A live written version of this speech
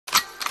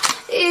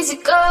easy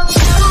go.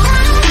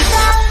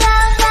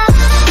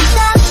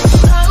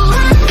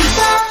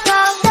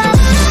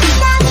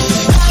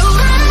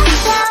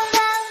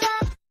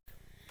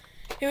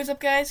 Hey, what's up,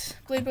 guys?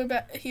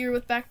 Bladeboy here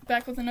with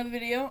back with another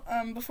video.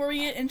 Before we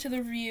get into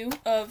the review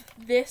of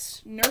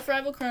this Nerf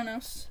rival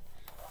Kronos,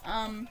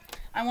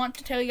 I want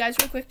to tell you guys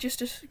real quick, just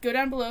to go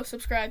down below,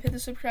 subscribe, hit the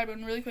subscribe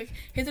button really quick,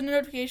 hit the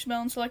notification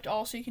bell and select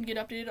all so you can get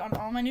updated on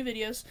all my new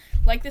videos.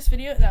 Like this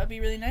video, that would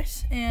be really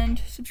nice, and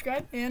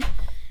subscribe. And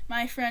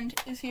my friend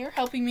is here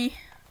helping me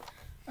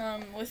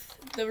with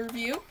the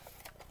review.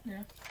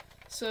 Yeah.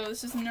 So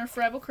this is the Nerf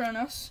rival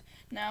Kronos.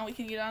 Now we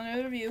can get on to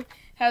the review. It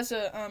has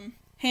a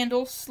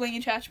handle sling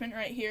attachment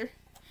right here.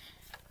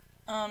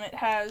 It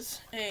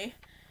has a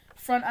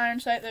front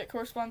iron sight that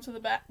corresponds to the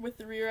back with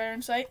the rear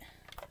iron sight,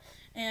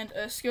 and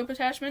a scope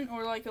attachment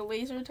or like a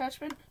laser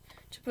attachment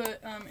to put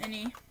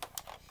any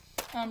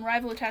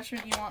rival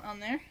attachment you want on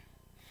there.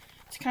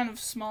 It's kind of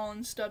small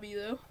and stubby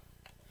though.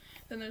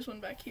 Then there's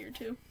one back here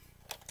too,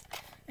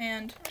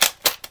 and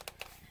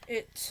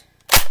it's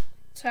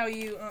how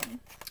you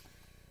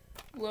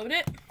load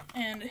it.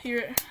 And here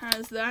it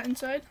has that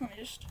inside. Let me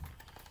just.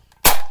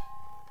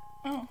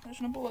 Oh, there's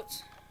no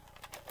bullets.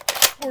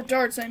 Or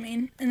darts, I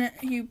mean. And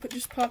you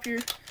just pop your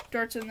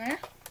darts in there.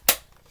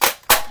 I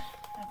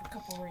have a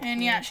couple right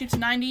and here. yeah, it shoots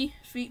 90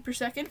 feet per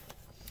second.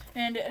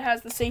 And it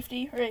has the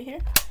safety right here.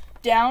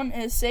 Down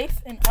is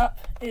safe and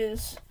up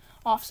is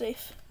off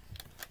safe.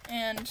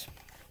 And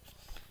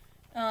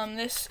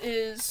this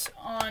is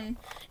on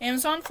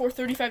Amazon for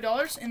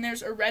 $35. And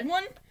there's a red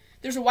one.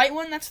 There's a white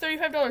one that's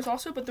 $35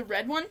 also, but the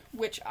red one,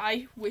 which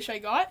I wish I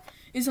got,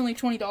 is only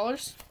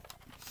 $20.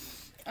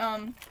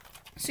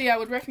 So yeah, I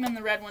would recommend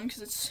the red one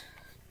because it's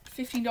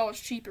 $15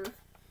 cheaper.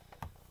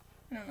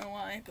 I don't know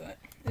why, but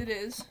it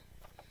is.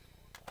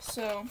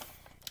 So,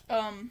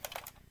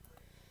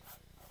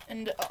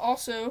 and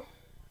also,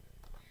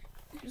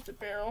 here's the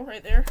barrel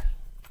right there.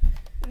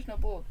 There's no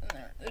bullet in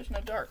there. There's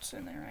no darts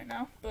in there right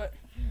now, but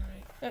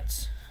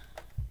that's,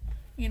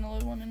 you can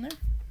load one in there.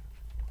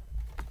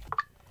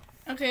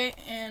 Okay,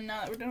 and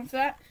now that we're done with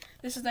that,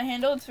 this is the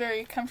handle. It's a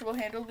very comfortable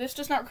handle. This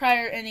does not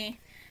require any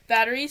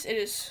batteries. It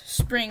is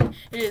spring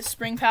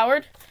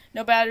powered.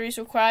 No batteries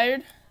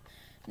required.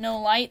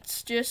 No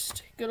lights,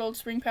 just good old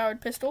spring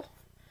powered pistol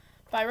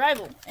by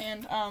Rival.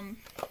 And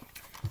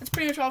that's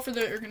pretty much all for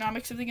the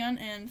ergonomics of the gun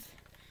and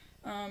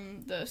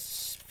the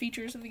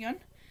features of the gun.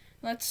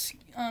 Let's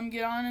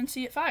get on and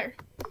see it fire.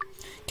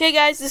 Okay,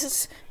 guys, this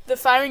is the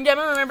firing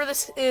demo. Remember,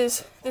 this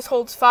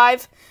holds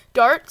 5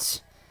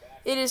 darts.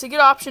 It is a good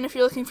option if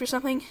you're looking for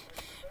something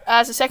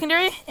as a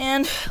secondary,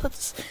 and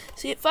let's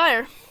see it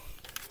fire.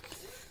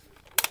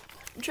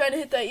 I'm trying to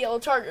hit that yellow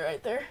target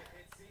right there.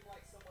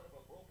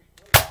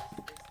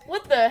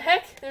 What the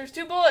heck? There's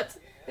 2 bullets.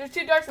 There's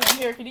 2 darts in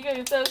here. Can you go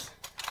get those?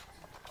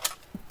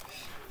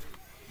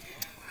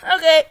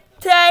 Okay,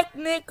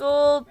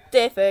 technical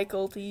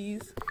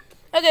difficulties.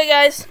 Okay,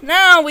 guys,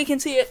 now we can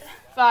see it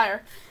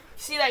fire.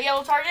 See that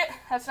yellow target?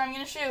 That's what I'm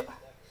going to shoot.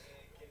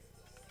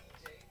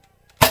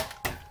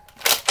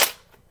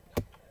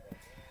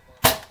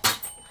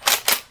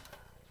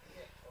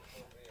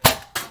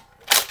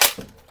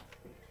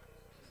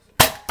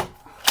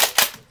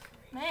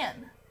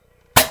 Man.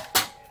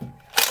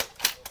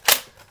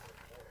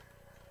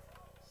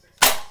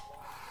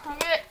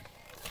 Okay.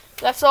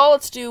 That's all.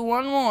 Let's do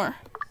one more.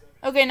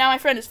 Okay, now my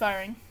friend is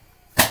firing.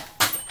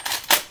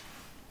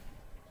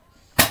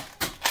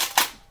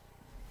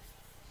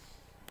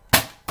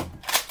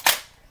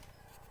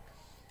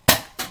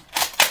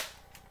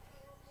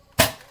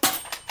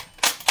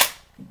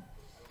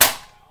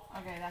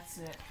 Okay, that's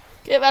it.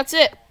 Okay, that's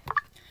it.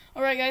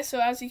 Alright, guys,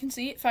 so as you can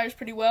see, it fires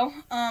pretty well.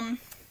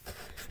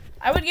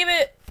 I would give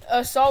it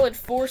a solid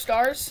 4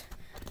 stars.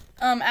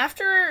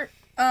 After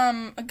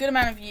a good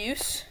amount of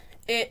use,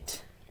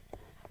 it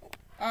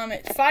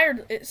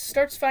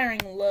starts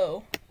firing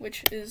low,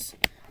 which is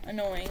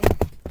annoying.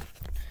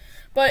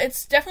 But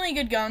it's definitely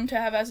a good gun to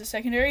have as a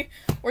secondary,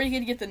 or you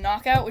could get the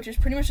knockout, which is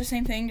pretty much the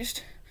same thing,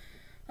 just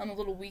a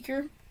little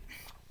weaker.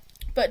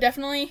 But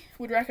definitely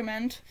would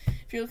recommend,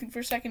 if you're looking for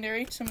a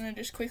secondary, something to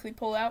just quickly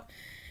pull out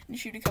and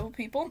shoot a couple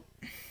people.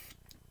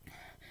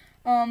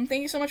 Thank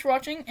you so much for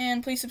watching,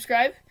 and please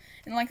subscribe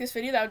and like this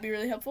video. That would be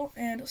really helpful,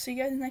 and I'll see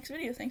you guys in the next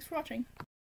video. Thanks for watching.